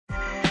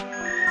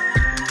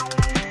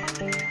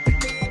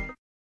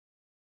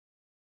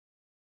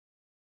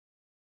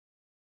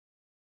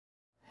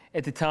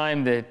At the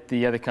time that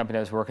the other company I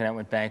was working at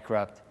went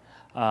bankrupt,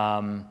 it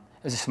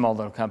was a small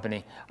little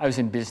company. I was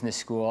in business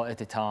school at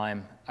the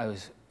time. I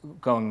was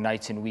going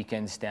nights and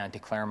weekends down to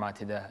Claremont,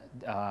 to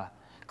the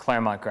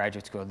Claremont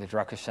Graduate School, the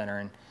Drucker Center,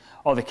 and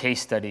all the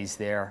case studies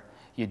there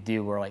you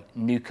do were like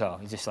NewCo,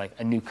 it's just like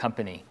a new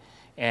company.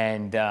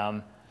 And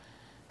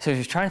so we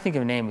were trying to think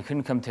of a name, we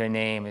couldn't come to a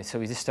name, and so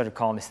we just started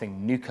calling this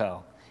thing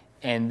NewCo.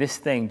 And this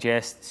thing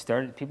just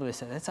started, people just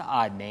said, that's an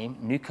odd name,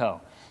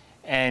 NewCo.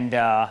 And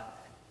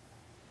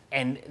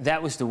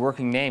that was the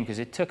working name, because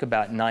it took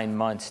about 9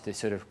 months to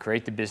sort of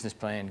create the business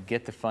plan,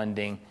 get the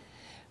funding.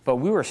 But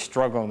we were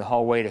struggling the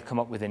whole way to come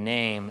up with a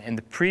name. And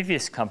the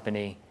previous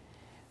company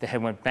that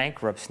had went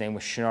bankrupt's name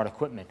was Chenard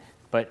Equipment,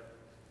 but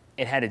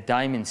it had a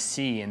diamond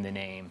C in the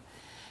name.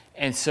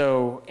 And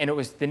so, and it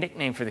was, the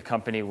nickname for the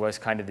company was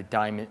kind of the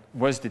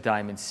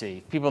Diamond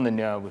C. People in the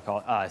know would call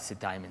it, it's the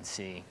Diamond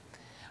C.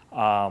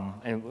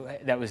 And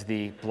that was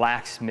the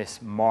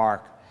blacksmith's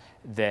mark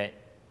that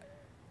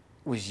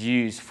was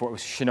used for, it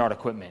was Chenard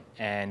Equipment.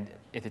 And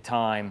at the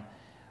time,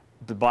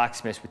 the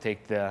blacksmiths would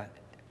take the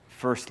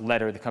first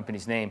letter of the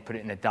company's name, put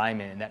it in a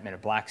diamond, and that meant a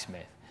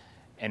blacksmith.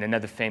 And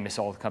another famous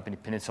old company,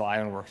 Peninsula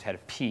Iron Works, had a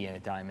P in a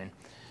diamond.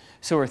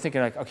 So we're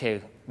thinking like,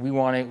 okay,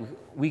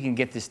 we can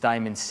get this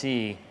Diamond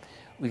C,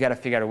 we got to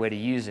figure out a way to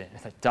use it. I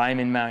thought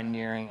diamond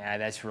mountaineering,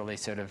 that's really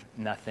sort of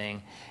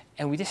nothing.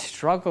 And we just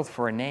struggled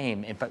for a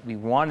name, but we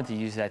wanted to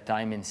use that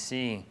Diamond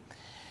C.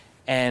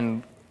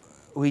 And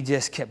we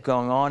just kept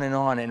going on,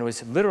 and it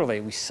was literally,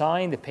 we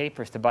signed the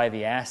papers to buy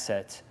the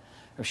assets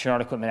of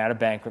Chenard Equipment out of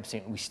bankruptcy,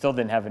 and we still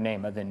didn't have a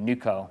name other than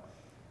NewCo.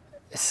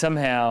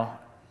 Somehow,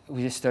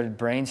 we just started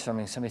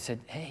brainstorming. Somebody said,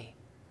 hey,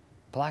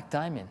 Black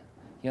Diamond.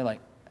 You know, like,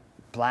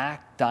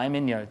 Black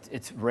Diamond, you know,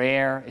 it's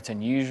rare, it's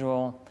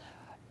unusual,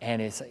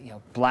 and it's, you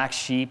know, Black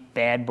Sheep,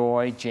 Bad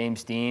Boy,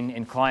 James Dean,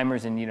 and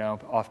climbers and, you know,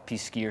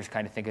 off-piste skiers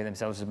kind of think of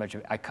themselves as a bunch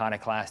of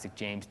iconoclastic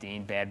James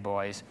Dean, Bad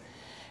Boys.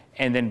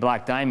 And then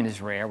Black Diamond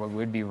is rare, what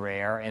would be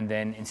rare, and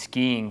then in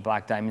skiing,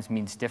 Black Diamonds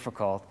means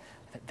difficult.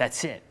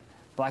 That's it,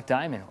 Black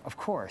Diamond, of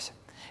course.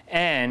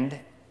 And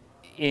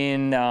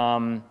in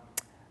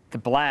the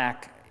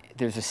black,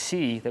 there's a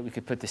C that we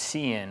could put the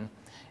C in.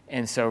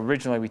 And so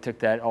originally we took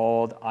that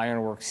old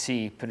Ironworks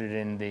C, put it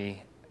in the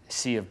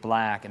sea of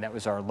black, and that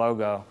was our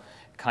logo,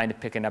 kind of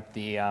picking up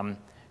the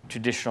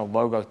traditional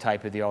logo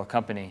type of the old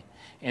company.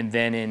 And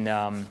then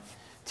in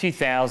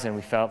 2000,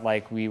 we felt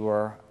like we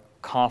were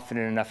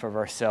confident enough of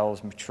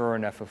ourselves, mature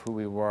enough of who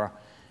we were,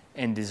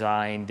 and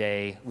designed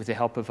with the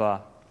help of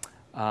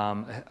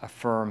a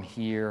firm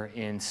here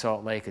in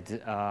Salt Lake,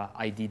 an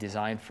ID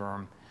design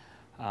firm,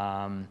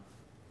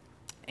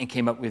 and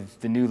came up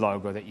with the new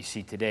logo that you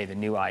see today, the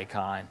new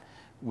icon,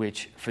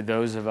 which for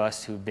those of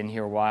us who've been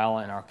here a while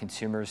and our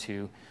consumers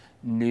who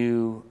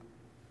knew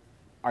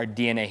our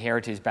DNA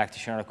heritage back to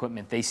Chenard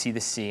Equipment, they see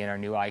the C in our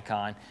new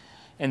icon.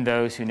 And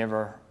those who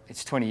never,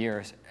 it's 20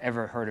 years,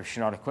 ever heard of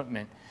Chenard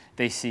Equipment,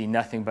 they see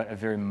nothing but a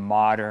very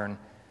modern,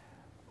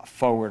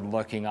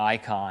 forward-looking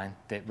icon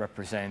that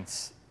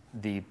represents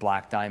the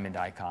Black Diamond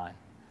icon.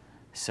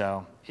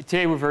 So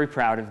today we're very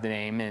proud of the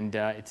name, and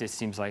it just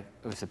seems like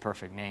it was the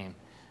perfect name.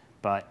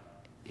 But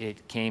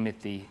it came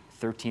at the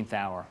 13th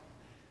hour.